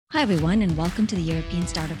Hi, everyone, and welcome to the European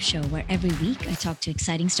Startup Show, where every week I talk to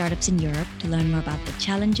exciting startups in Europe to learn more about the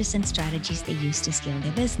challenges and strategies they use to scale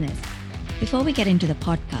their business. Before we get into the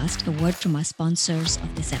podcast, a word from our sponsors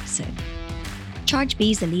of this episode.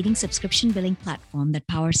 ChargeBee is the leading subscription billing platform that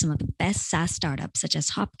powers some of the best SaaS startups such as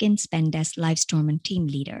Hopkins, Spendesk, Livestorm, and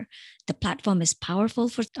TeamLeader. The platform is powerful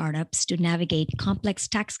for startups to navigate complex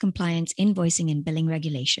tax compliance, invoicing, and billing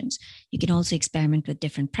regulations. You can also experiment with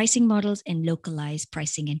different pricing models and localize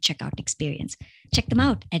pricing and checkout experience. Check them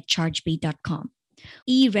out at chargebee.com.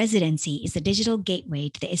 E-Residency is the digital gateway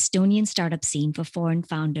to the Estonian startup scene for foreign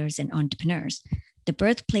founders and entrepreneurs. The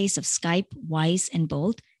birthplace of Skype, Wise, and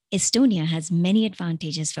Bolt, Estonia has many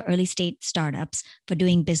advantages for early-stage startups for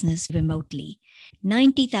doing business remotely.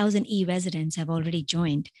 90,000 e-residents have already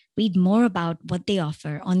joined. Read more about what they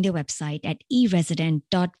offer on their website at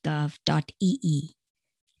eresident.gov.ee.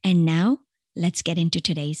 And now, let's get into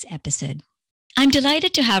today's episode. I'm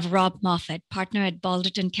delighted to have Rob Moffat, partner at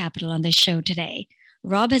Balderton Capital, on the show today.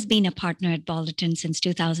 Rob has been a partner at Balderton since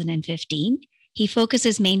 2015. He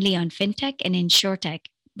focuses mainly on fintech and insurtech,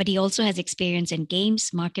 but he also has experience in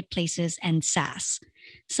games, marketplaces, and SaaS.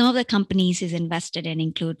 Some of the companies he's invested in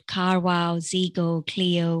include CarWow, Zego,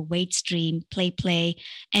 Clio, Waitstream, PlayPlay,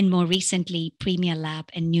 and more recently, Premia Lab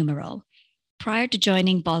and Numeral. Prior to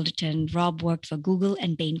joining Balderton, Rob worked for Google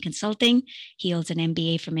and Bain Consulting. He holds an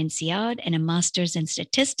MBA from INSEAD and a master's in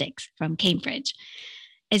statistics from Cambridge.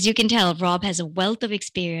 As you can tell, Rob has a wealth of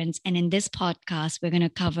experience, and in this podcast, we're going to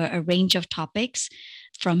cover a range of topics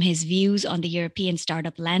from his views on the European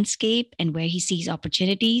startup landscape and where he sees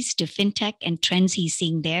opportunities to fintech and trends he's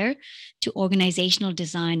seeing there, to organizational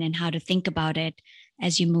design and how to think about it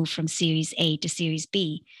as you move from Series A to Series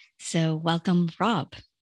B. So welcome, Rob.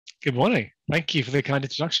 Good morning. Thank you for the kind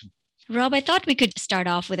introduction. Rob, I thought we could start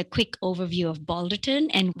off with a quick overview of Balderton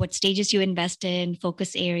and what stages you invest in,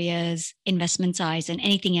 focus areas, investment size, and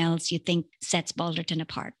anything else you think sets Balderton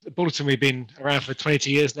apart. At Balderton, we've been around for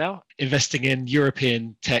 22 years now, investing in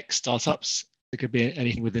European tech startups. It could be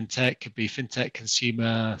anything within tech, could be fintech,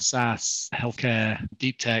 consumer, SaaS, healthcare,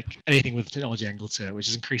 deep tech, anything with a technology angle to it, which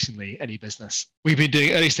is increasingly any business. We've been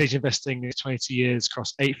doing early stage investing for 22 years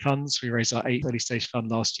across 8 funds. We raised our 8th early stage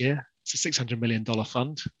fund last year. It's a $600 million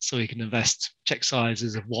fund, so we can invest check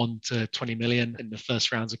sizes of 1 to 20 million in the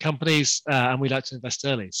first rounds of companies, and we like to invest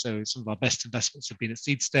early. So some of our best investments have been at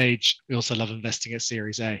seed stage. We also love investing at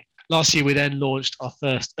Series A. Last year, we then launched our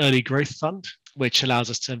first early growth fund, which allows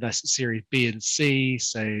us to invest at Series B and C,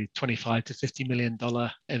 so $25 to $50 million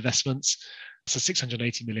investments. It's a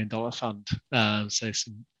 $680 million fund, so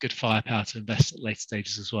some good firepower to invest at later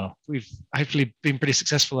stages as well. We've hopefully been pretty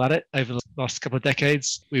successful at it over the last couple of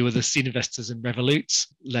decades. We were the seed investors in Revolut,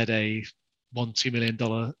 led a $2 million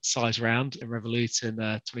size round in Revolut in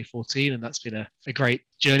 2014, and that's been a great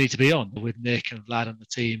journey to be on with Nick and Vlad and the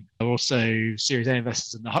team. We're also Series A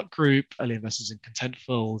investors in the Hut Group, early investors in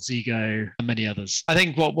Contentful, Zego, and many others. I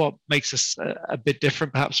think what makes us a bit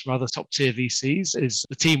different perhaps from other top tier VCs is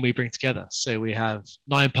the team we bring together. So we have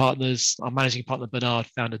 9 partners. Our managing partner, Bernard,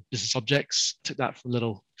 founded Business Objects, took that from a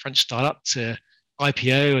little French startup to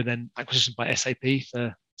IPO and then acquisition by SAP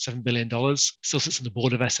for $7 billion, still sits on the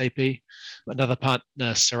board of SAP. Another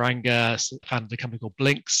partner, Saranga, founded a company called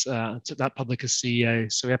Blinks, took that public as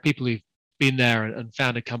CEO. So we have people who've been there and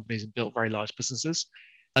founded companies and built very large businesses,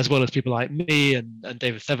 as well as people like me and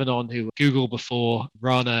David Thevenon, who were Google before,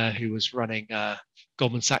 Rana, who was running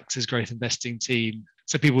Goldman Sachs' growth investing team.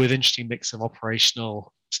 So people with interesting mix of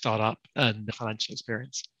operational, startup, and financial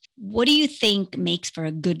experience. What do you think makes for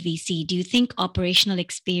a good VC? Do you think operational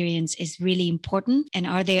experience is really important? And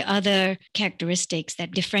are there other characteristics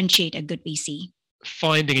that differentiate a good VC?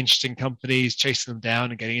 Finding interesting companies, chasing them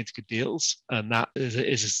down and getting into good deals. And that is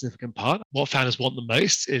a significant part. What founders want the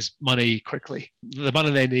most is money quickly. The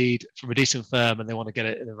money they need from a decent firm, and they want to get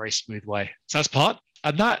it in a very smooth way. So that's part.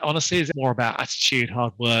 And that honestly is more about attitude,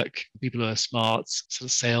 hard work, people who are smart, sort of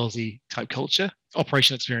salesy type culture.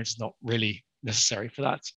 Operational experience is not really necessary for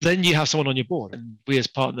that. Then you have someone on your board, and we as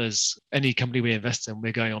partners, any company we invest in,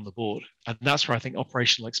 we're going on the board, and that's where I think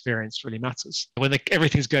operational experience really matters. When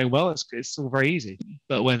everything's going well, it's still very easy,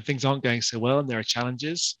 but when things aren't going so well and there are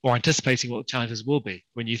challenges, or anticipating what the challenges will be,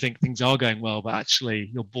 when you think things are going well but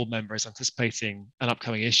actually your board member is anticipating an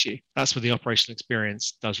upcoming issue, that's where the operational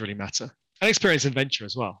experience does really matter. And experience in venture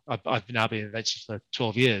as well. I've now been in venture for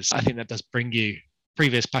 12 years. I think that does bring you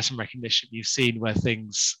previous pattern recognition. You've seen where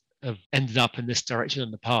things have ended up in this direction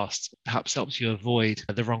in the past, perhaps helps you avoid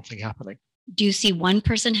the wrong thing happening. Do you see one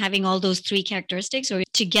person having all those three characteristics, or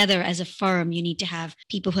together as a firm, you need to have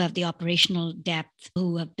people who have the operational depth,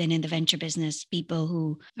 who have been in the venture business, people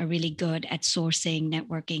who are really good at sourcing,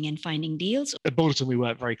 networking, and finding deals? At Balderton, we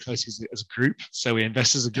work very closely as a group. So we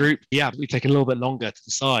invest as a Yeah. group. Yeah, we take a little bit longer to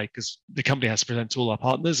decide because the company has to present to all our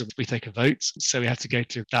partners and we take a vote. So we have to go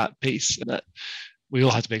through that piece. And that we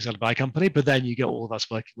all have to be excited by a company, but then you get all of us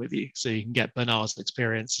working with you. So you can get Bernard's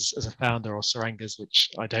experience as a founder, or Saranga's, which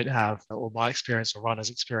I don't have, or my experience, or Rana's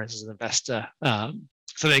experience as an investor.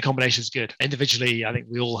 So the combination is good. Individually, I think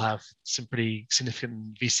we all have some pretty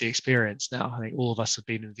significant VC experience now. I think all of us have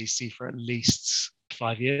been in VC for at least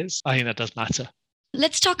 5 years. I think that does matter.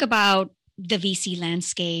 Let's talk about the VC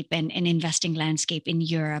landscape and investing landscape in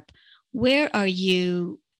Europe. Where are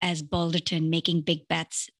you as Balderton making big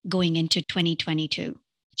bets going into 2022?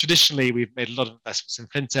 Traditionally, we've made a lot of investments in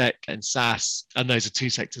fintech and SaaS, and those are two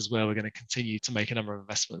sectors where we're going to continue to make a number of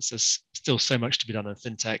investments. There's still so much to be done in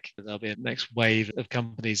fintech. There'll be a next wave of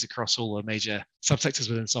companies across all the major subsectors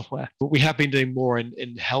within software. But we have been doing more in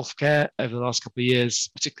healthcare over the last couple of years,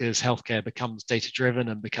 particularly as healthcare becomes data-driven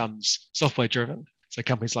and becomes software-driven. So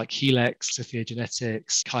companies like Helix, Sophia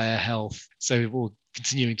Genetics, Kaya Health. So we're all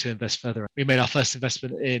continuing to invest further. We made our first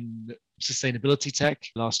investment in sustainability tech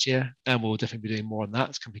last year, and we'll definitely be doing more on that.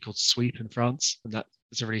 It's a company called Sweep in France, and that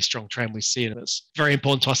is a really strong trend we see, and it's very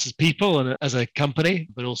important to us as people and as a company,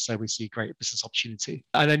 but also we see great business opportunity.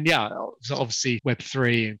 And then, yeah, so obviously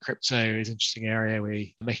Web3 and crypto is an interesting area.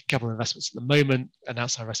 We make a couple of investments at the moment,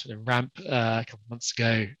 announced our investment in Ramp a couple of months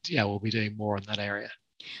ago. Yeah, we'll be doing more in that area.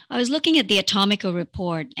 I was looking at the Atomico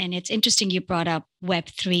report, and it's interesting you brought up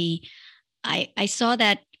Web3. I saw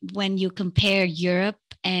that when you compare Europe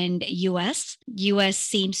and US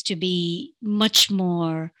seems to be much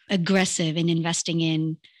more aggressive in investing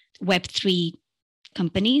in Web3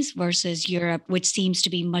 companies versus Europe, which seems to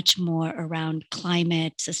be much more around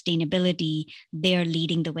climate, sustainability. They're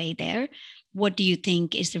leading the way there. What do you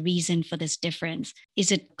think is the reason for this difference?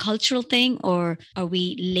 Is it a cultural thing, or are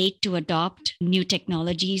we late to adopt new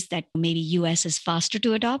technologies that maybe US is faster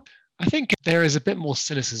to adopt? I think there is a bit more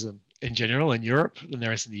cynicism in general in Europe than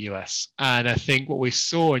there is in the US. And I think what we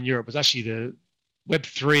saw in Europe was actually the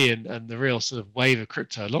Web3 and the real sort of wave of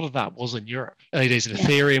crypto. A lot of that was in Europe. Early days of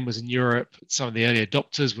Ethereum was in Europe. Some of the early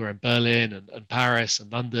adopters were in Berlin and Paris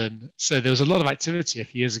and London. So there was a lot of activity a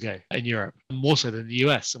few years ago in Europe, more so than the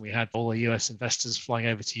US. And we had all the US investors flying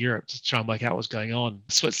over to Europe to try and work out what's going on,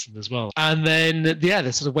 Switzerland as well. And then, yeah,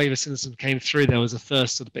 the sort of wave of cynicism came through. There was a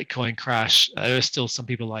first sort of Bitcoin crash. There are still some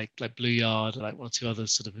people like Blue Yard, like one or two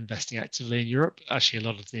others sort of investing actively in Europe. Actually, a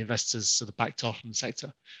lot of the investors sort of backed off from the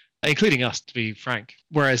sector, including us, to be frank.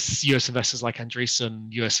 Whereas US investors like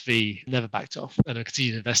Andreessen, USV never backed off and have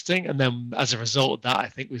continued investing. And then as a result of that, I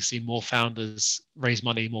think we've seen more founders raise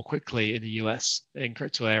money more quickly in the US in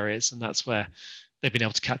crypto areas. And that's where they've been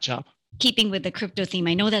able to catch up. Keeping with the crypto theme,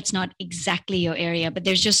 I know that's not exactly your area, but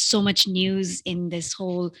there's just so much news in this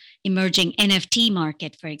whole emerging NFT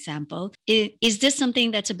market, for example. Is this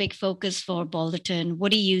something that's a big focus for Balderton?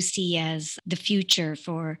 What do you see as the future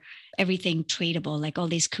for everything tradable, like all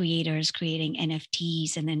these creators creating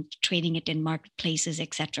NFTs and then trading it in marketplaces,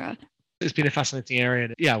 etc.? It's been a fascinating area.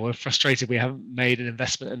 And yeah, we're frustrated we haven't made an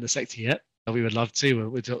investment in the sector yet. We would love to.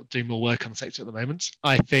 We're doing more work on the sector at the moment.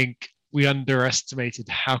 I think we underestimated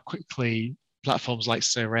how quickly platforms like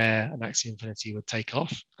SoRare and Axie Infinity would take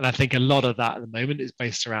off. And I think a lot of that at the moment is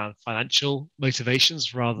based around financial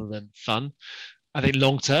motivations rather than fun. I think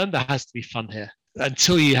long term, there has to be fun here.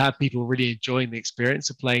 Until you have people really enjoying the experience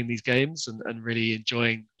of playing these games and really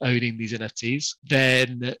enjoying owning these NFTs,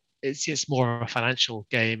 then it's more of a financial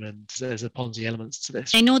game, and there's a Ponzi elements to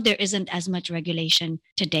this. I know there isn't as much regulation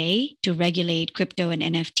today to regulate crypto and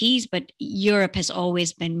NFTs, but Europe has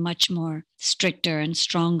always been much more stricter and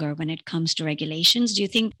stronger when it comes to regulations. Do you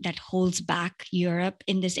think that holds back Europe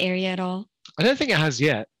in this area at all? I don't think it has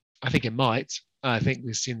yet. I think it might. I think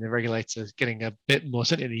we've seen the regulators getting a bit more,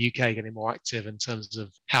 certainly in the UK, getting more active in terms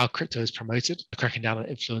of how crypto is promoted, cracking down on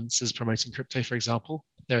influencers promoting crypto, for example.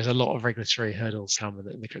 There's a lot of regulatory hurdles coming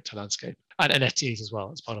in the crypto landscape, and NFTs as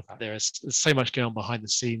well as part of that. There's so much going on behind the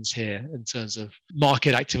scenes here in terms of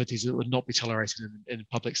market activities that would not be tolerated in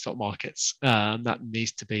public stock markets. That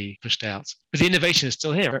needs to be pushed out. But the innovation is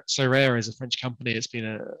still here. SoRare is a French company. It's been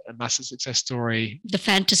a massive success story. The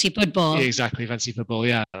fantasy football. Yeah, exactly, fantasy football.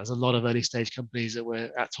 Yeah, there's a lot of early stage companies that we're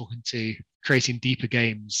talking to, creating deeper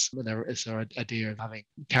games. And there is our idea of having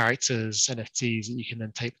characters, NFTs that you can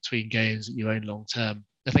then take between games that you own long term.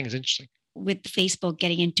 I think it's interesting. With Facebook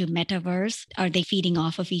getting into metaverse, are they feeding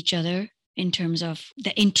off of each other in terms of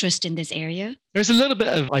the interest in this area? There's a little bit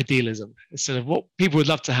of idealism. It's sort of what people would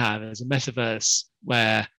love to have is a metaverse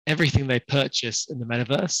where everything they purchase in the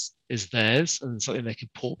metaverse is theirs and something they can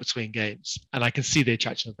port between games. And I can see the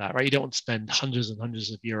attraction of that, right? You don't want to spend hundreds and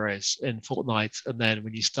hundreds of euros in Fortnite, and then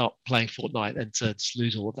when you start playing Fortnite, then to just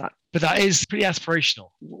lose all of that. But that is pretty aspirational.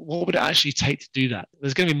 What would it actually take to do that?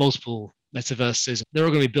 There's going to be multiple metaverses. They're all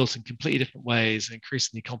going to be built in completely different ways,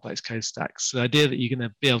 increasingly complex code stacks. So the idea that you're going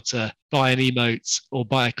to be able to buy an emote or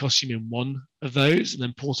buy a costume in one of those and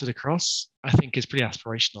then port it across, I think is a pretty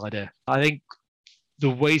aspirational idea. I think the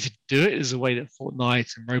way to do it is the way that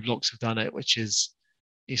Fortnite and Roblox have done it, which is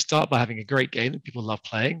you start by having a great game that people love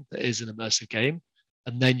playing, that is an immersive game,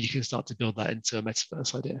 and then you can start to build that into a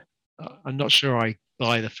metaverse idea. I'm not sure I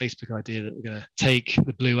buy the Facebook idea that we're going to take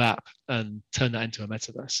the Blue app and turn that into a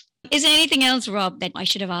metaverse. Is there anything else, Rob, that I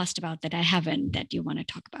should have asked about that I haven't that you want to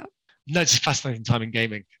talk about? No, it's a fascinating time in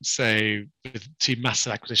gaming. So with two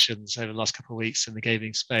massive acquisitions over the last couple of weeks in the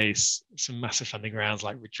gaming space, some massive funding rounds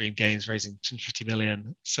like with Dream Games raising 250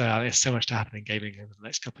 million. So there's so much to happen in gaming over the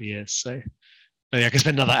next couple of years. So I can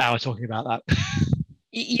spend another hour talking about that.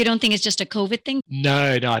 You don't think it's just a COVID thing?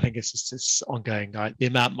 No, I think it's ongoing. Right? The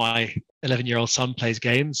amount my 11-year-old son plays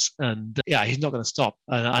games, and he's not going to stop,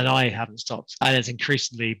 and I haven't stopped. And it's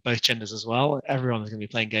increasingly both genders as well. Everyone is going to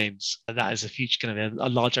be playing games, and that is a future going to be a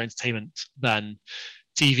larger entertainment than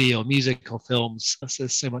TV or music or films.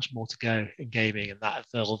 There's so much more to go in gaming, and that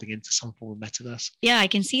evolving into some form of metaverse. Yeah, I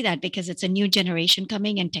can see that because it's a new generation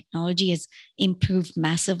coming and technology has improved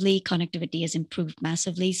massively. Connectivity has improved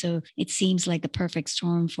massively. So it seems like the perfect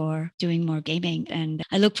storm for doing more gaming. And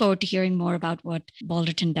I look forward to hearing more about what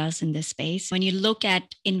Balderton does in this space. When you look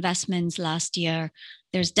at investments last year,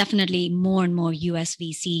 there's definitely more and more US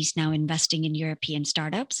VCs now investing in European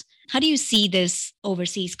startups. How do you see this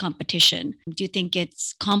overseas competition? Do you think it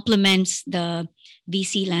complements the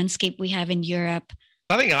VC landscape we have in Europe?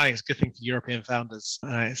 I think it's a good thing for European founders.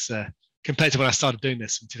 Compared to when I started doing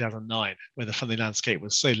this in 2009, where the funding landscape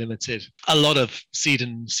was so limited. A lot of seed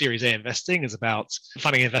and Series A investing is about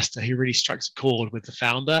finding an investor who really strikes a chord with the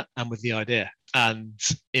founder and with the idea. And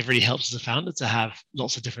it really helps as a founder to have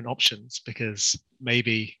lots of different options, because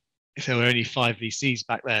maybe if there were only 5 VCs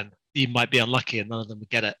back then, you might be unlucky and none of them would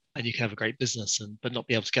get it, and you could have a great business but not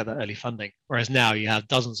be able to get that early funding. Whereas now you have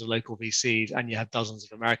dozens of local VCs and you have dozens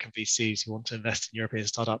of American VCs who want to invest in European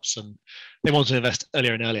startups, and they want to invest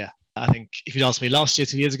earlier and earlier. I think if you'd asked me last year,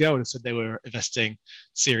 2 years ago, I would have said they were investing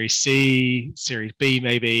Series C, Series B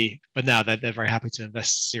maybe, but now they're very happy to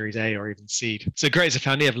invest Series A or even seed. So great as a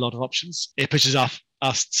founder, you have a lot of options. It pushes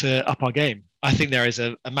us to up our game. I think there is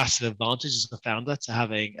a massive advantage as a founder to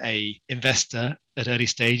having a investor at early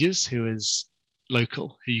stages who is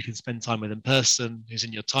local, who you can spend time with in person, who's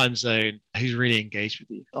in your time zone, who's really engaged with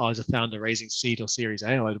you. I, as a founder raising seed or Series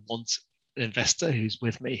A, I would want an investor who's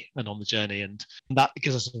with me and on the journey, and that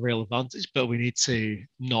gives us a real advantage. But we need to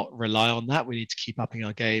not rely on that. We need to keep upping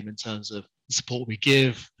our game in terms of the support we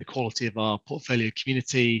give, the quality of our portfolio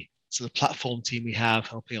community, so the platform team we have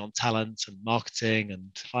helping on talent and marketing and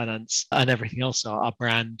finance and everything else, our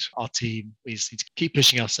brand, our team. We just need to keep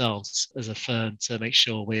pushing ourselves as a firm to make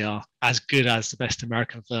sure we are as good as the best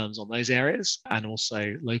American firms on those areas, and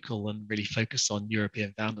also local and really focused on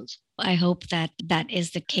European founders. I hope that that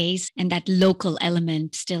is the case, and that local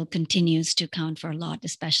element still continues to count for a lot,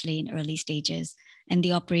 especially in early stages. And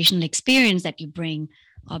the operational experience that you bring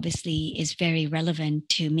obviously is very relevant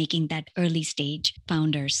to making that early stage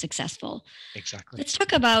founders successful. Exactly. Let's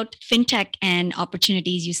talk about fintech and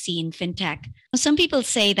opportunities you see in fintech. Some people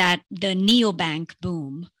say that the neobank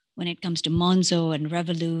boom, when it comes to Monzo and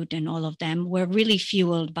Revolut and all of them, were really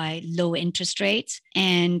fueled by low interest rates.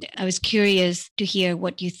 And I was curious to hear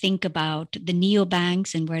what you think about the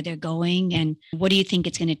neobanks and where they're going, and what do you think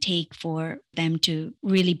it's going to take for them to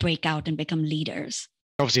really break out and become leaders?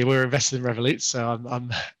 Obviously, we're invested in Revolut, so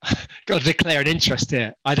I'm got to declare an interest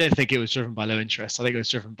here. I don't think it was driven by low interest. I think it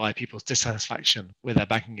was driven by people's dissatisfaction with their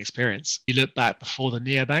banking experience. You look back before the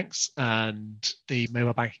neobanks, and the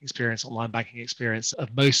mobile banking experience, online banking experience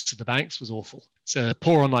of most of the banks was awful. So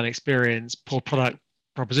poor online experience, poor product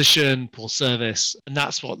proposition, poor service, and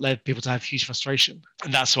that's what led people to have huge frustration.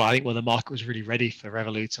 And that's why I think the market was really ready for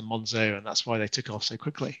Revolut and Monzo, and that's why they took off so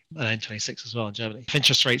quickly. And N26 as well in Germany. If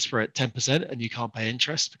interest rates were at 10% and you can't pay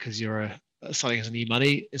interest because you're starting as an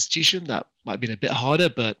e-money institution, that might have been a bit harder,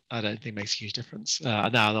 but I don't think it makes a huge difference.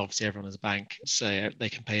 Now, obviously, everyone is a bank, so they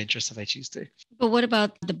can pay interest if they choose to. But what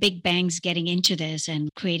about the big banks getting into this and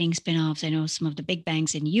creating spin-offs? I know some of the big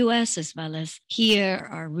banks in US as well as here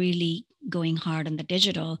are really going hard on the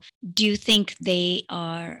digital. Do you think they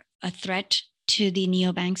are a threat to the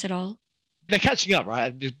neobanks at all? they're catching up,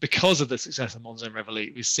 right? And because of the success of Monzo and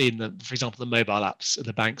Revolut, we've seen that, for example, the mobile apps of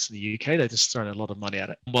the banks in the UK, they're just throwing a lot of money at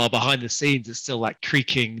it. While behind the scenes, it's still like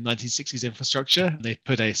creaking 1960s infrastructure. They've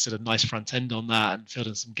put a sort of nice front end on that and filled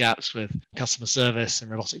in some gaps with customer service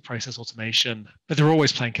and robotic process automation, but they're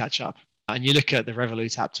always playing catch up. And you look at the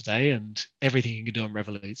Revolut app today and everything you can do on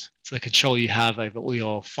Revolut. So the control you have over all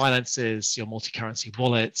your finances, your multi-currency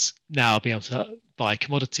wallets, now being able to buy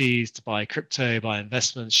commodities, to buy crypto, buy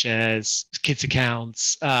investment shares, kids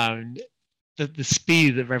accounts. The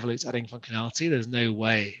speed that Revolut's adding functionality, there's no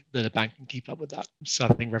way that a bank can keep up with that. So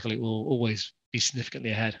I think Revolut will always be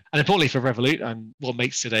significantly ahead. And importantly for Revolut, and what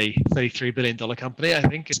makes it a $33 billion company, I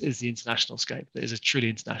think, is the international scope. It is a truly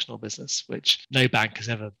international business, which no bank has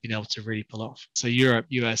ever been able to really pull off. So Europe,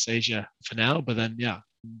 US, Asia for now, but then,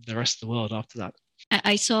 the rest of the world after that.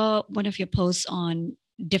 I saw one of your posts on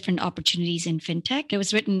different opportunities in fintech. It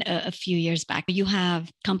was written a few years back. You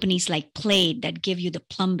have companies like Plaid that give you the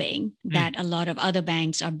plumbing that a lot of other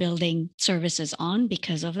banks are building services on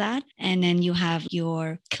because of that. And then you have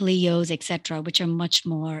your Clios, et cetera, which are much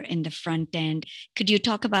more in the front end. Could you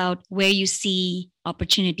talk about where you see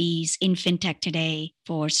opportunities in fintech today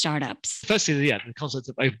for startups? Firstly, the concept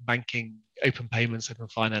of open banking, open payments, open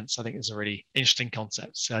finance, I think is a really interesting concept.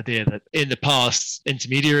 It's the idea that in the past,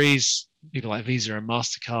 intermediaries, people like Visa and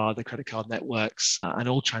MasterCard, the credit card networks, and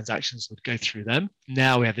all transactions would go through them.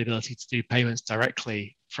 Now we have the ability to do payments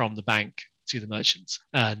directly from the bank to the merchants,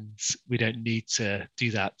 and we don't need to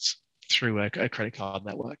do that through a credit card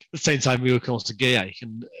network. At the same time, we of course, you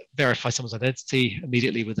can verify someone's identity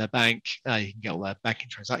immediately with their bank. You can get all their banking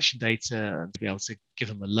transaction data and be able to give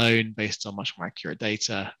them a loan based on much more accurate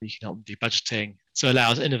data. You can help them do budgeting. So it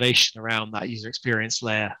allows innovation around that user experience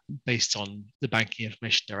layer based on the banking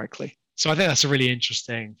information directly. So I think that's a really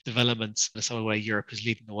interesting development in some way Europe is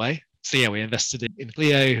leading the way. So we invested in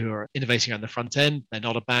Clio, who are innovating on the front end. They're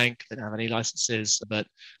not a bank, they don't have any licenses, but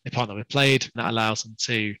they partner with Plaid, and that allows them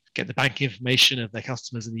to get the banking information of their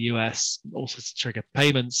customers in the US, also to trigger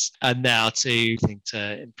payments, and now to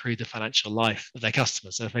improve the financial life of their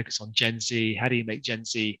customers. So they focus on Gen Z. How do you make Gen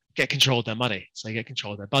Z get control of their money? So they get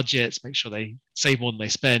control of their budgets, make sure they save more than they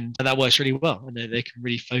spend, and that works really well. And then they can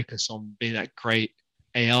really focus on being that great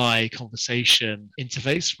AI conversation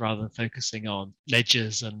interface rather than focusing on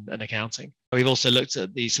ledgers and accounting. We've also looked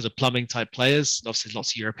at these sort of plumbing type players. Obviously,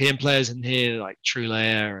 lots of European players in here like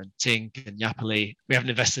TrueLayer and Tink and Yapily. We haven't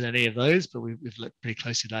invested in any of those, but we've looked pretty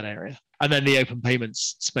closely at that area. And then the open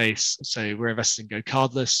payments space. So we're invested in Go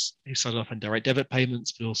Cardless, who started off in direct debit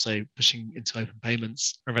payments, but also pushing into open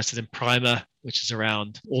payments. We're invested in Primer, which is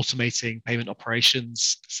around automating payment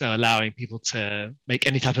operations. So allowing people to make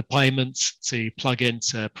any type of payments to plug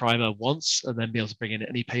into Primer once and then be able to bring in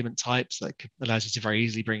any payment types. That allows you to very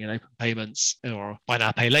easily bring in open payments or buy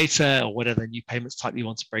now, pay later, or whatever new payments type you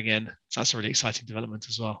want to bring in. So that's a really exciting development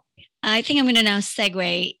as well. I think I'm going to now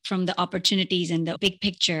segue from the opportunities and the big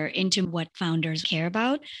picture into what founders care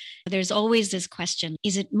about. There's always this question,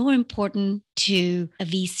 is it more important to a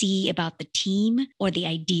VC about the team or the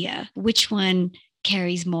idea? Which one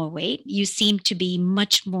carries more weight? You seem to be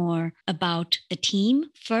much more about the team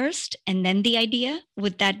first and then the idea.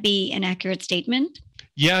 Would that be an accurate statement?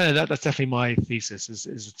 Yeah, that's definitely my thesis is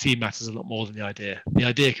the team matters a lot more than the idea. The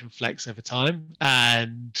idea can flex over time,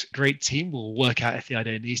 and a great team will work out if the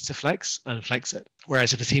idea needs to flex and flex it.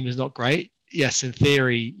 Whereas if a team is not great, yes, in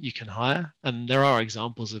theory, you can hire. And there are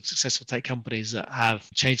examples of successful tech companies that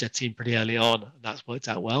have changed their team pretty early on, and that's worked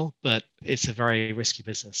out well. But it's a very risky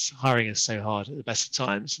business. Hiring is so hard at the best of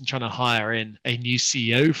times, and trying to hire in a new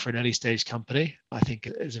CEO for an early stage company, I think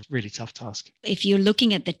is a really tough task. If you're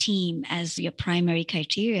looking at the team as your primary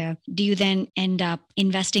criteria, do you then end up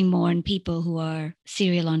investing more in people who are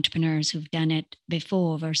serial entrepreneurs who've done it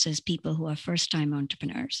before versus people who are first-time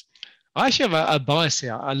entrepreneurs? I actually have a bias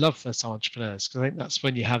here. I love first-time entrepreneurs because I think that's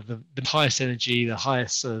when you have the highest energy, the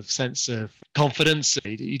highest sort of sense of confidence.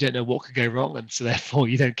 You don't know what could go wrong, and so therefore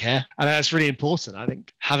you don't care. And that's really important. I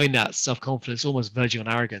think having that self-confidence, almost verging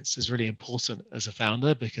on arrogance, is really important as a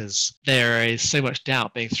founder because there is so much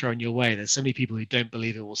doubt being thrown your way. There's so many people who don't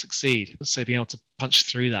believe it will succeed. So being able to punch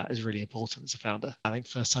through that is really important as a founder. I think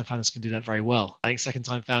first-time founders can do that very well. I think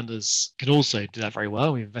second-time founders can also do that very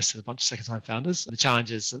well. We've invested in a bunch of second-time founders. The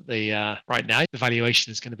challenge is that right now, the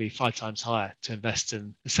valuation is going to be 5 times higher to invest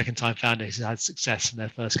in the second-time founder who's had success in their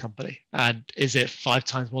first company. And is it 5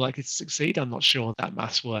 times more likely to succeed? I'm not sure that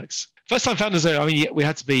maths works. First time founders, though, I mean, we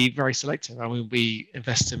had to be very selective. I mean, we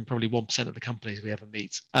invest in probably 1% of the companies we ever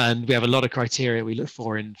meet. And we have a lot of criteria we look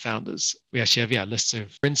for in founders. We actually have, lists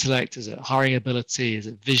of intellect. Is it hiring ability? Is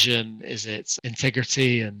it vision? Is it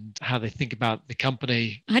integrity and how they think about the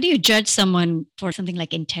company? How do you judge someone for something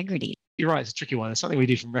like integrity? You're right, it's a tricky one. It's something we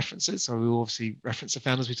do from references. So we will obviously reference the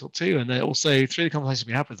founders we talk to, and then also through the conversations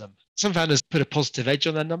we have with them. Some founders put a positive edge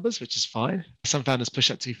on their numbers, which is fine. Some founders push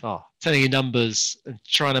that too far. Telling you numbers and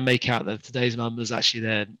trying to make out that today's numbers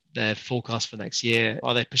actually their forecast for next year,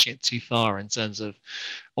 are they pushing it too far in terms of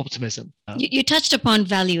optimism? You touched upon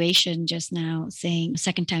valuation just now, saying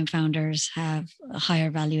second-time founders have a higher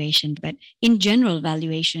valuation, but in general,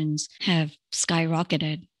 valuations have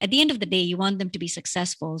skyrocketed. At the end of the day, you want them to be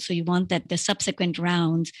successful. So you want that the subsequent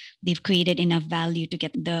rounds, they've created enough value to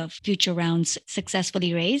get the future rounds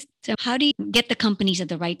successfully raised. So how do you get the companies at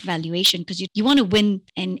the right valuation? Because you want to win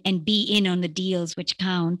and be in on the deals which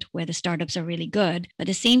count, where the startups are really good. But at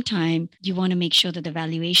the same time, you want to make sure that the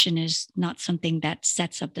valuation is not something that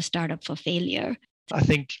sets up the startup for failure. I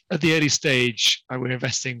think at the early stage, we're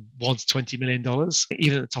investing $1 to $20 million.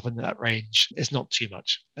 Even at the top end of that range, it's not too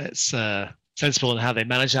much. It's sensible in how they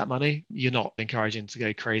manage that money. You're not encouraging to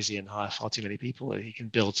go crazy and hire far too many people. You can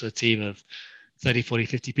build to a team of 30, 40,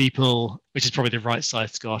 50 people, which is probably the right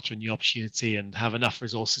size to go after a new opportunity and have enough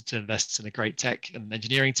resources to invest in a great tech and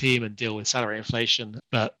engineering team and deal with salary inflation,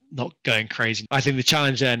 but not going crazy. I think the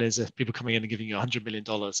challenge then is if people coming in and giving you $100 million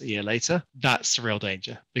a year later, that's the real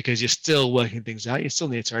danger because you're still working things out. You're still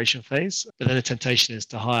in the iteration phase, but then the temptation is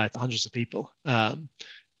to hire hundreds of people and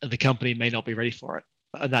the company may not be ready for it.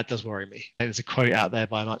 And that does worry me. There's a quote out there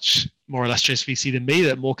by a much more illustrious VC than me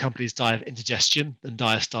that more companies die of indigestion than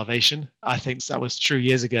die of starvation. I think that was true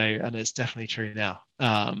years ago, and it's definitely true now.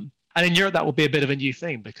 And in Europe, that will be a bit of a new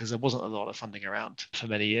thing because there wasn't a lot of funding around for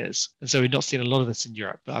many years. And so we've not seen a lot of this in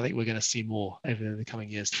Europe, but I think we're going to see more over the coming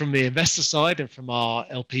years. From the investor side and from our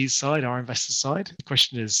LPs side, our investor side, the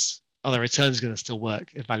question is, are the returns going to still work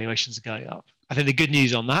if valuations are going up? I think the good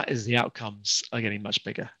news on that is the outcomes are getting much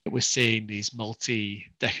bigger. We're seeing these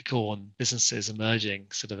multi-decacorn businesses emerging,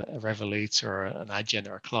 sort of a Revolut or an Adyen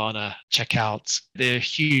or a Klarna, Checkout. They're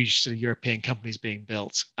huge sort of European companies being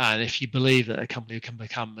built. And if you believe that a company can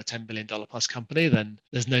become a $10 billion plus company, then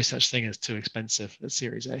there's no such thing as too expensive at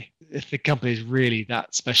Series A. If the company is really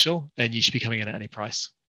that special, then you should be coming in at any price.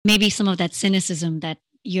 Maybe some of that cynicism that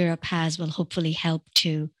Europe has will hopefully help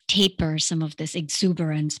to taper some of this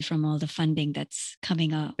exuberance from all the funding that's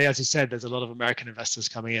coming up. As you said, there's a lot of American investors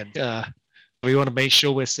coming in. We want to make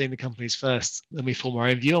sure we're seeing the companies first. Then we form our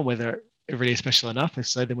own view on whether it really is special enough. If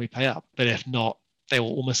so, then we pay up. But if not, they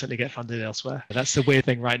will almost certainly get funded elsewhere. That's the weird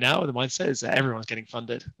thing right now. The mindset is that everyone's getting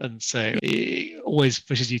funded. And so it always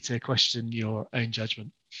pushes you to question your own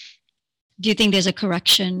judgment. Do you think there's a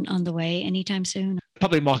correction on the way anytime soon?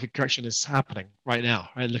 Public market correction is happening right now.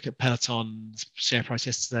 Right? Look at Peloton's share price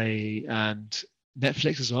yesterday and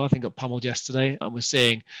Netflix as well. I think got pummeled yesterday. And we're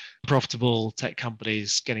seeing profitable tech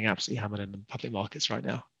companies getting absolutely hammered in the public markets right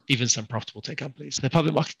now. Even some profitable tech companies. The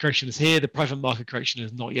public market correction is here. The private market correction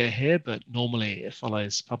is not yet here, but normally it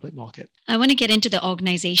follows public market. I want to get into the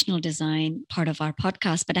organizational design part of our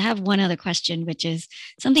podcast, but I have one other question, which is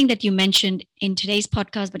something that you mentioned in today's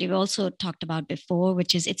podcast, but you've also talked about before,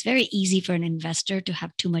 which is it's very easy for an investor to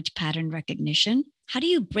have too much pattern recognition. How do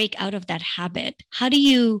you break out of that habit? How do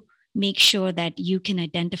you make sure that you can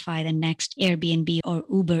identify the next Airbnb or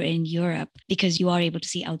Uber in Europe because you are able to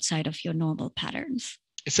see outside of your normal patterns?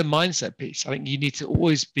 It's a mindset piece. I think you need to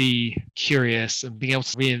always be curious and being able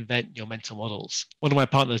to reinvent your mental models. One of my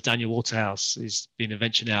partners, Daniel Waterhouse, who's been in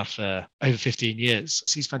venture now for over 15 years.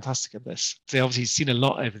 He's fantastic at this. So obviously he's seen a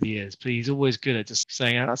lot over the years, but he's always good at just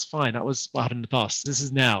saying, oh, that's fine. That was what happened in the past. This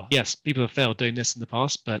is now. Yes, people have failed doing this in the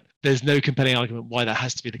past, but there's no compelling argument why that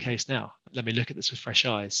has to be the case now. Let me look at this with fresh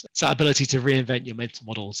eyes. So that ability to reinvent your mental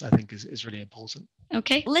models, I think, is really important.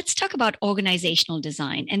 Okay, let's talk about organizational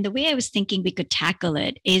design. And the way I was thinking we could tackle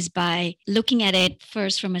it is by looking at it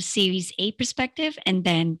first from a Series A perspective and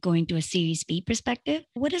then going to a Series B perspective.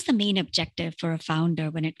 What is the main objective for a founder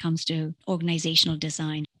when it comes to organizational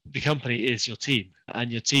design? The company is your team,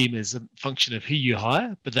 and your team is a function of who you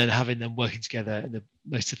hire, but then having them working together in the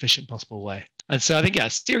most efficient possible way. And so I think,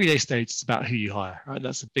 Series A stage is about who you hire, right?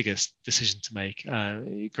 That's the biggest decision to make.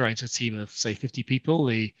 Growing to a team of, say, 50 people,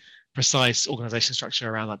 the precise organization structure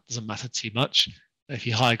around that doesn't matter too much. If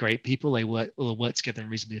you hire great people, they will work together in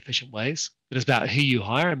reasonably efficient ways. But it's about who you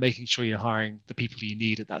hire and making sure you're hiring the people you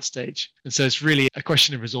need at that stage. And so it's really a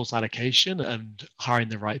question of resource allocation and hiring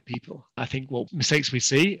the right people. I think what mistakes we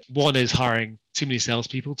see, one is hiring too many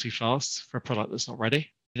salespeople too fast for a product that's not ready.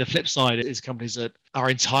 The flip side is companies that are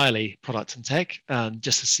entirely product and tech and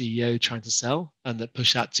just a CEO trying to sell and that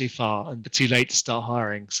push that too far and too late to start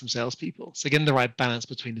hiring some salespeople. So getting the right balance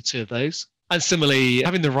between the two of those. And similarly,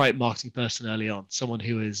 having the right marketing person early on, someone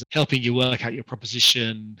who is helping you work out your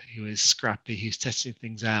proposition, who is scrappy, who's testing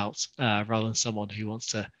things out, rather than someone who wants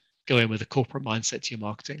to go in with a corporate mindset to your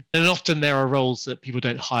marketing. And often there are roles that people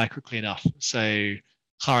don't hire quickly enough. So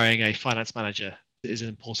hiring a finance manager is an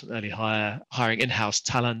important early hire. Hiring in-house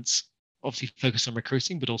talent, obviously focus on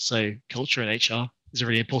recruiting, but also culture and HR is a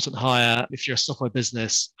really important hire. If you're a software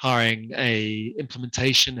business, hiring a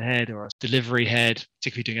implementation head or a delivery head,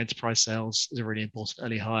 particularly doing enterprise sales, is a really important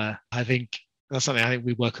early hire. I think that's something I think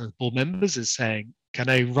we work on with board members is saying, I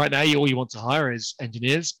know right now all you want to hire is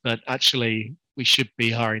engineers, but actually we should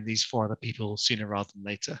be hiring these 4 other people sooner rather than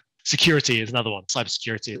later. Security is another one.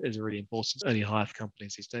 Cybersecurity is a really important early hire for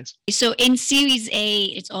companies these days. So in Series A,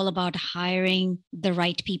 it's all about hiring the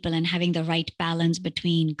right people and having the right balance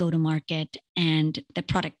between go-to-market and the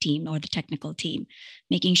product team or the technical team,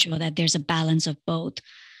 making sure that there's a balance of both.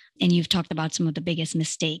 And you've talked about some of the biggest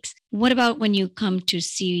mistakes. What about when you come to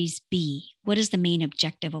Series B? What is the main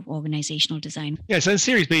objective of organizational design? Yeah, so in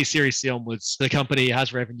Series B, Series C onwards, the company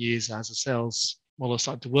has revenues, has a sales model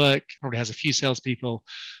starting to work, probably has a few salespeople.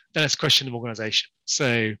 Then it's a question of organization.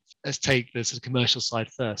 So let's take the sort of commercial side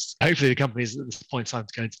first. Hopefully the company is at this point time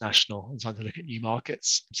to go international and time to look at new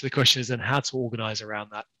markets. So the question is then how to organize around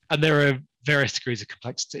that. And there are various degrees of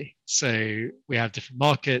complexity. So we have different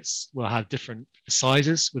markets, we'll have different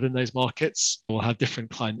sizes within those markets, we'll have different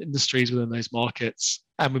client industries within those markets,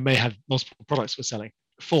 and we may have multiple products we're selling.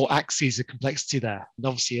 4 axes of complexity there. And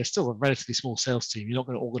obviously, you're still a relatively small sales team. You're not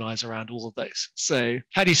going to organize around all of those. So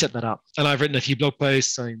how do you set that up? And I've written a few blog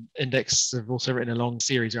posts. Index have also written a long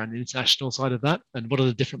series around the international side of that. And what are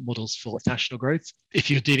the different models for international growth?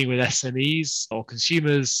 If you're dealing with SMEs or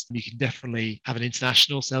consumers, you can definitely have an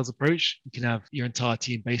international sales approach. You can have your entire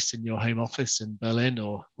team based in your home office in Berlin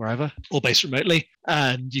or wherever, or based remotely.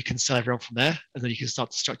 And you can sell everyone from there. And then you can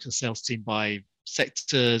start to structure the sales team by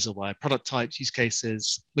sectors or by product types, use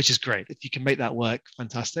cases, which is great. If you can make that work,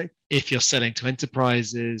 fantastic. If you're selling to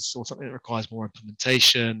enterprises or something that requires more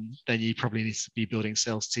implementation, then you probably need to be building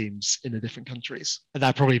sales teams in the different countries. And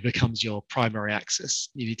that probably becomes your primary axis.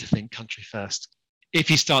 You need to think country first. If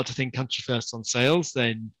you start to think country first on sales,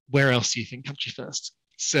 then where else do you think country first?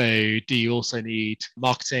 So do you also need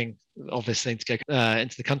marketing, obviously, to go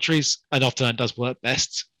into the countries? And often that does work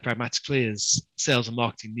best pragmatically is sales and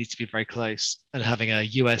marketing need to be very close. And having a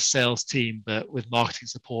US sales team, but with marketing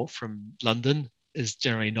support from London is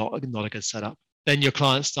generally not a good setup. Then your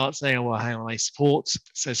clients start saying, oh, well, hang on, I support.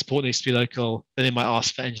 So support needs to be local. Then they might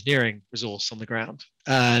ask for engineering resource on the ground.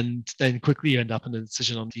 And then quickly you end up in a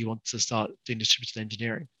decision on do you want to start doing distributed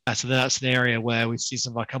engineering. So that's an area where we see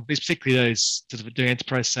some of our companies, particularly those that are doing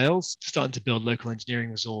enterprise sales, starting to build local engineering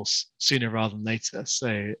resource sooner rather than later.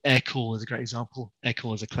 So Aircall is a great example.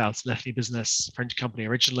 Aircall is a cloud telephony business, French company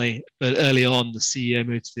originally, but early on the CEO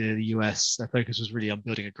moved to the US. Their focus was really on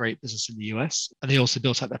building a great business in the US. And they also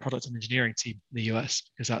built out their product and engineering team in the US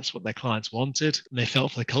because that's what their clients wanted. And they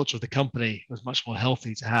felt for the culture of the company, it was much more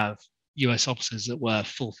healthy to have US offices that were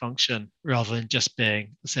full function rather than just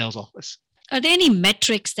being a sales office. Are there any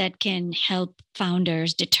metrics that can help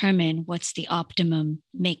founders determine what's the optimum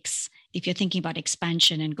mix? If you're thinking about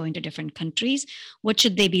expansion and going to different countries, what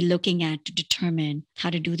should they be looking at to determine how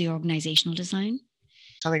to do the organizational design?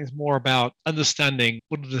 I think it's more about understanding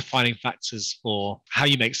what are the defining factors for how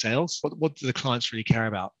you make sales. What do the clients really care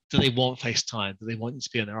about? Do they want FaceTime? Do they want you to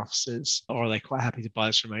be in their offices? Or are they quite happy to buy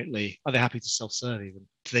this remotely? Are they happy to self-serve even?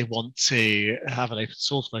 Do they want to have an open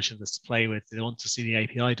source version of this to play with? Do they want to see the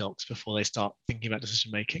API docs before they start thinking about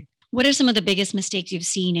decision making? What are some of the biggest mistakes you've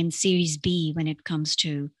seen in Series B when it comes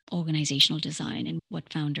to organizational design and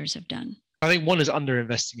what founders have done? I think one is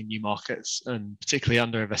underinvesting in new markets and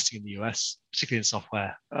particularly underinvesting in the US, particularly in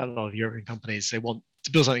software. A lot of European companies, they want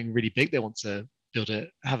to build something really big. They want to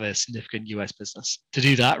have a significant US business. To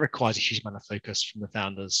do that requires a huge amount of focus from the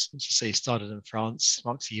founders. As you say, you started in France,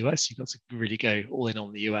 marked the US, you've got to really go all in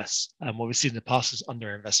on the US. And what we've seen in the past is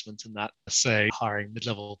underinvestment in that. So hiring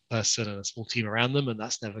mid-level person and a small team around them, and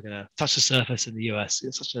that's never going to touch the surface in the US.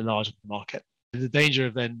 It's such a large market. The danger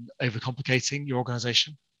of then overcomplicating your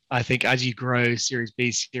organization. I think as you grow Series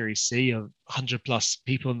B, Series C of 100 plus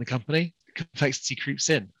people in the company, complexity creeps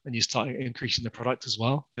in and you start increasing the product as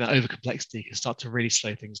well. And that over complexity can start to really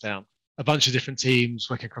slow things down. A bunch of different teams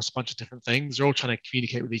working across a bunch of different things. They're all trying to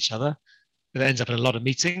communicate with each other. But it ends up in a lot of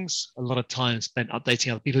meetings, a lot of time spent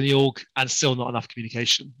updating other people in the org, and still not enough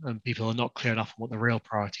communication. And people are not clear enough on what the real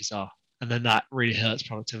priorities are. And then that really hurts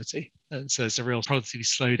productivity. And so it's a real productivity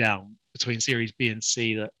slowdown between Series B and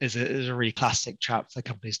C that is a really classic trap for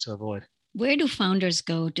companies to avoid. Where do founders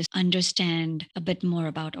go to understand a bit more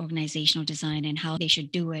about organizational design and how they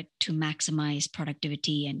should do it to maximize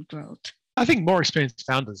productivity and growth? I think more experienced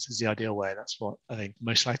founders is the ideal way. That's what I think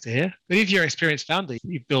most like to hear. But if you're an experienced founder,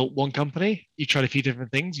 you've built one company, you tried a few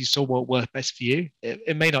different things, you saw what worked best for you,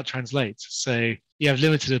 it may not translate. So you have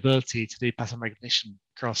limited ability to do pattern recognition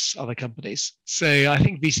across other companies. So I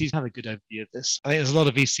think VCs have a good overview of this. I think there's a lot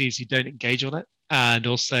of VCs who don't engage on it. And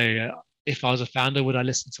also, if I was a founder, would I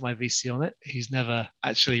listen to my VC on it? Who's never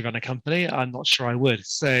actually run a company? I'm not sure I would.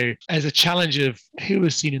 So there's a challenge of who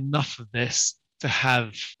has seen enough of this to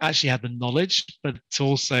have actually had the knowledge, but to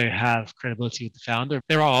also have credibility with the founder.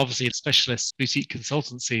 There are obviously specialist boutique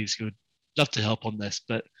consultancies who would love to help on this,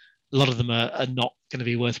 but a lot of them are not going to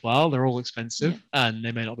be worthwhile. They're all expensive and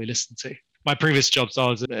they may not be listened to. My previous jobs, I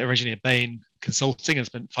was originally at Bain Consulting and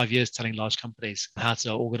spent 5 years telling large companies how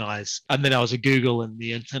to organize. And then I was at Google and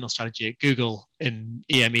the internal strategy at Google in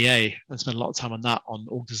EMEA and spent a lot of time on that, on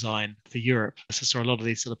org design for Europe. So I saw a lot of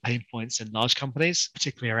these sort of pain points in large companies,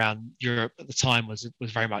 particularly around Europe at the time was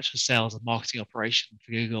very much a sales and marketing operation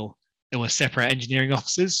for Google. There were separate engineering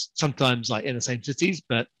offices, sometimes like in the same cities,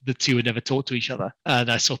 but the two would never talk to each other.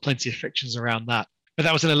 And I saw plenty of frictions around that. But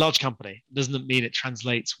that was in a large company. It doesn't mean it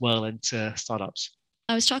translates well into startups.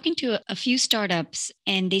 I was talking to a few startups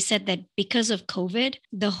and they said that because of COVID,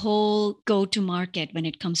 the whole go to market when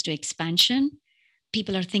it comes to expansion,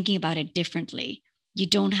 people are thinking about it differently. You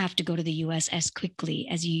don't have to go to the US as quickly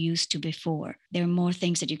as you used to before. There are more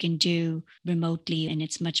things that you can do remotely and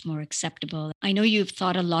it's much more acceptable. I know you've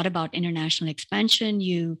thought a lot about international expansion.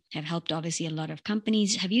 You have helped obviously a lot of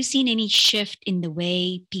companies. Have you seen any shift in the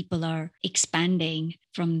way people are expanding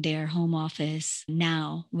from their home office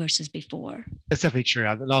now versus before? It's definitely true.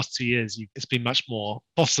 The last 2 years, it's been much more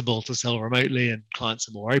possible to sell remotely and clients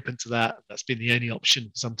are more open to that. That's been the only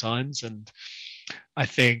option sometimes. And I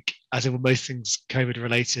think, as in most things COVID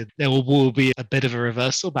related, there will be a bit of a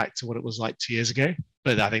reversal back to what it was like 2 years ago.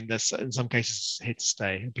 But I think that's in some cases here to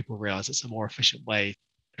stay. And people realize it's a more efficient way to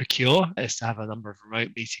procure is to have a number of remote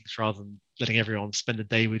meetings rather than letting everyone spend a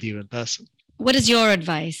day with you in person. What is your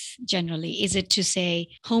advice generally? Is it to say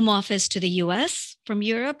home office to the US from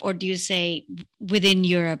Europe, or do you say within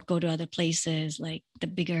Europe, go to other places like the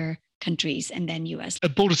bigger countries and then US?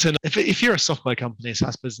 At Balderton, if you're a software company, a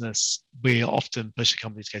SaaS business, we often push the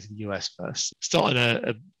companies to go to the US first. Start in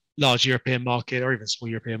a large European market or even small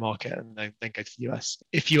European market and then go to the US.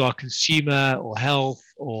 If you are consumer or health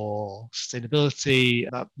or sustainability,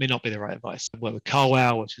 that may not be the right advice. I work with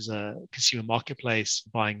CarWow, which is a consumer marketplace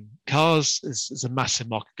buying cars. Is a massive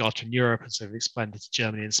market garter in Europe, and so we've expanded to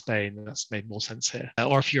Germany and Spain, and that's made more sense here.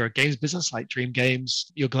 Or if you're a games business like Dream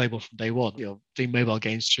Games, you're global from day one. You're doing mobile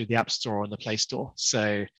games through the App Store and the Play Store.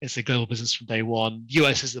 So it's a global business from day one.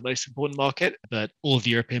 US is the most important market, but all of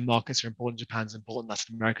the European markets are important. Japan's important.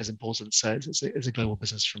 Latin America is important. So it's a global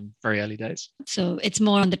business from very early days. So it's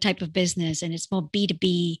more on the type of business and it's more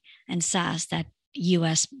B2B and SaaS that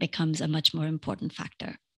US becomes a much more important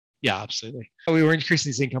factor. Yeah, absolutely. We were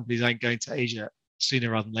increasingly seeing companies going to Asia sooner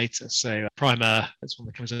rather than later. So Primer, that's one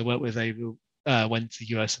of the companies I work with, they went to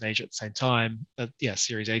the US and Asia at the same time,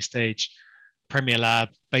 Series A stage. Premier Lab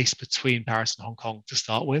based between Paris and Hong Kong to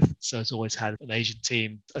start with. So it's always had an Asian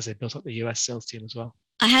team as they built up the US sales team as well.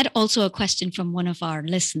 I had also a question from one of our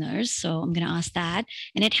listeners, so I'm going to ask that.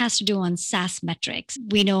 And it has to do on SaaS metrics.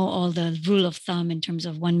 We know all the rule of thumb in terms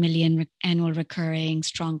of 1 million annual recurring,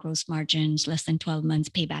 strong gross margins, less than 12 months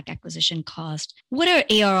payback acquisition cost. What are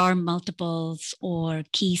ARR multiples or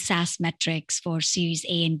key SaaS metrics for Series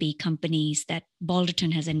A and B companies that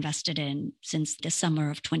Balderton has invested in since the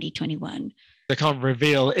summer of 2021? I can't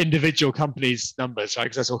reveal individual companies' numbers, right?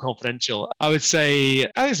 Because that's all confidential. I would say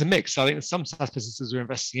I think it's a mix. I think some SaaS businesses we're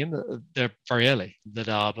investing in, they're very early, that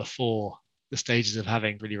are before the stages of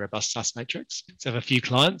having really robust SaaS metrics. So I have a few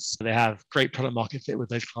clients. They have great product market fit with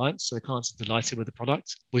those clients. So the clients are delighted with the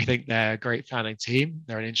product. We think they're a great founding team.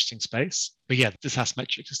 They're an interesting space. But yeah, the SaaS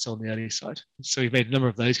metrics are still on the early side. So we've made a number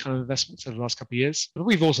of those kind of investments over the last couple of years. But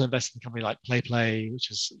we've also invested in a company like PlayPlay,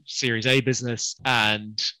 which is Series A business.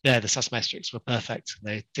 And there, the SaaS metrics were perfect.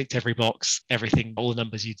 They ticked every box, everything, all the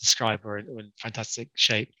numbers you described were in fantastic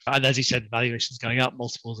shape. And as you said, valuations going up,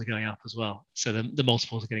 multiples are going up as well. So the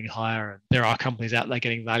multiples are getting higher. And there are companies out there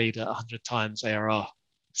getting valued at 100 times ARR.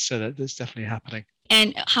 So that's definitely happening.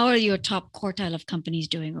 And how are your top quartile of companies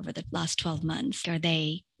doing over the last 12 months? Are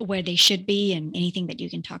they where they should be, and anything that you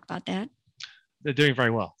can talk about that? they're doing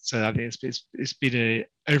very well. So I think it's been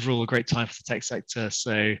overall a great time for the tech sector.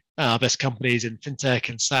 So our best companies in fintech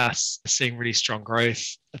and SaaS are seeing really strong growth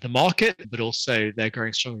at the market, but also they're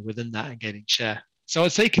growing strongly within that and gaining share. So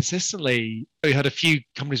I'd say consistently, we had a few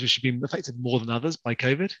companies which have been affected more than others by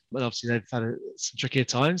COVID. But obviously, they've had some trickier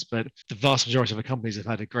times, but the vast majority of the companies have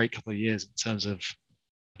had a great couple of years in terms of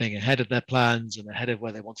being ahead of their plans and ahead of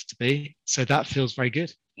where they wanted to be. So that feels very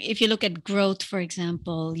good. If you look at growth, for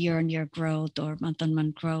example, year-on-year growth or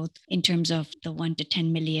month-on-month growth in terms of the 1 to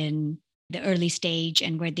 10 million, the early stage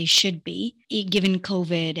and where they should be, given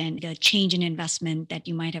COVID and the change in investment that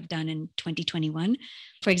you might have done in 2021.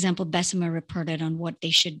 For example, Bessemer reported on what they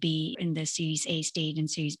should be in the Series A stage and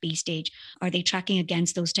Series B stage. Are they tracking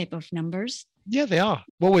against those type of numbers? Yeah, they are.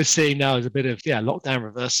 What we're seeing now is a bit of lockdown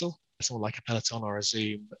reversal. Someone like a Peloton or a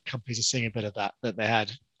Zoom, companies are seeing a bit of that they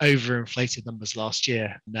had overinflated numbers last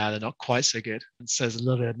year. Now they're not quite so good. And so there's a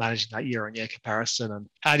little bit of managing that year-on-year comparison. And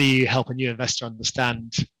how do you help a new investor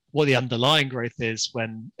understand what the underlying growth is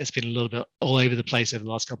when it's been a little bit all over the place over the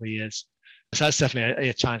last couple of years? So that's definitely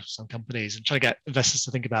a challenge for some companies, and trying to get investors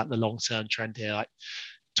to think about the long-term trend here, like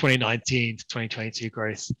 2019 to 2022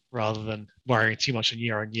 growth, rather than worrying too much on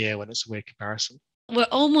year when it's a weird comparison. We're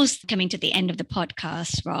almost coming to the end of the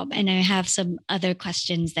podcast, Rob, and I have some other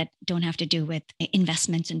questions that don't have to do with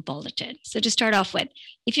investments in Balderton. So to start off with,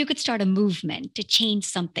 if you could start a movement to change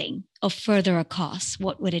something of further a cost,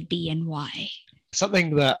 what would it be and why?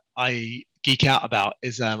 Something that I geek out about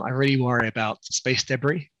is I really worry about space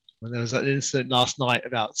debris. When there was an incident last night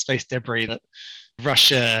about space debris that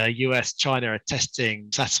Russia, US, China are testing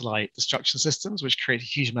satellite destruction systems, which create a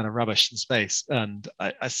huge amount of rubbish in space. And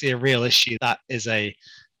I see a real issue. That is a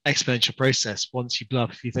exponential process. Once you blow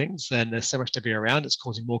up a few things, then there's so much debris around, it's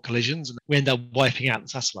causing more collisions, and we end up wiping out the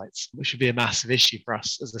satellites, which would be a massive issue for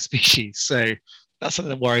us as a species. So that's something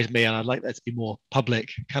that worries me, and I'd like there to be more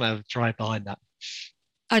public kind of drive behind that.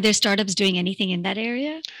 Are there startups doing anything in that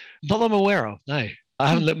area? Not that I'm aware of, no. I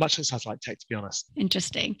haven't looked much at satellite tech, to be honest.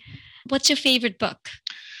 Interesting. What's your favorite book?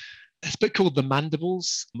 It's a book called The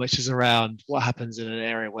Mandibles, which is around what happens in an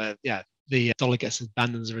area where, the dollar gets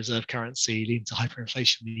abandoned as a reserve currency, leading to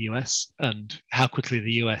hyperinflation in the US, and how quickly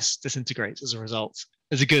the US disintegrates as a result.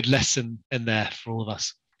 There's a good lesson in there for all of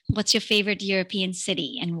us. What's your favorite European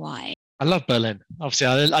city and why? I love Berlin. Obviously,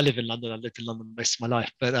 I live in London. I've lived in London most of my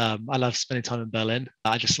life, but I love spending time in Berlin.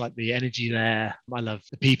 I just like the energy there. I love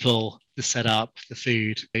the people, the setup, the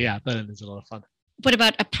food. But yeah, Berlin is a lot of fun. What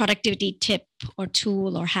about a productivity tip or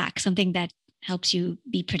tool or hack, something that helps you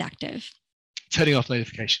be productive? Turning off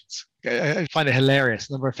notifications. I find it hilarious.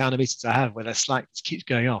 The number of founder meetings I have where their Slack just keeps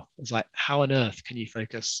going off. It's like, how on earth can you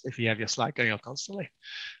focus if you have your Slack going off constantly?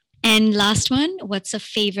 And last one, what's a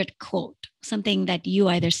favorite quote? Something that you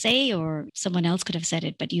either say or someone else could have said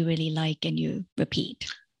it, but you really like and you repeat.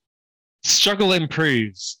 Struggle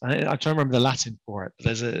improves. I'm trying to remember the Latin for it, but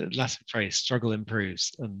there's a Latin phrase, struggle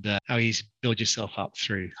improves, and how you build yourself up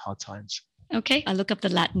through hard times. Okay, I'll look up the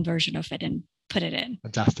Latin version of it and put it in.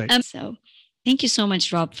 Fantastic. So thank you so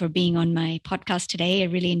much, Rob, for being on my podcast today. I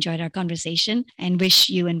really enjoyed our conversation and wish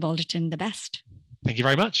you and Balderton the best. Thank you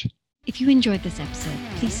very much. If you enjoyed this episode,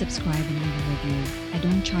 please subscribe and leave a review. I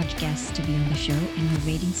don't charge guests to be on the show, and your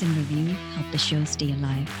ratings and review help the show stay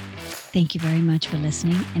alive. Thank you very much for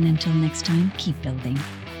listening, and until next time, keep building.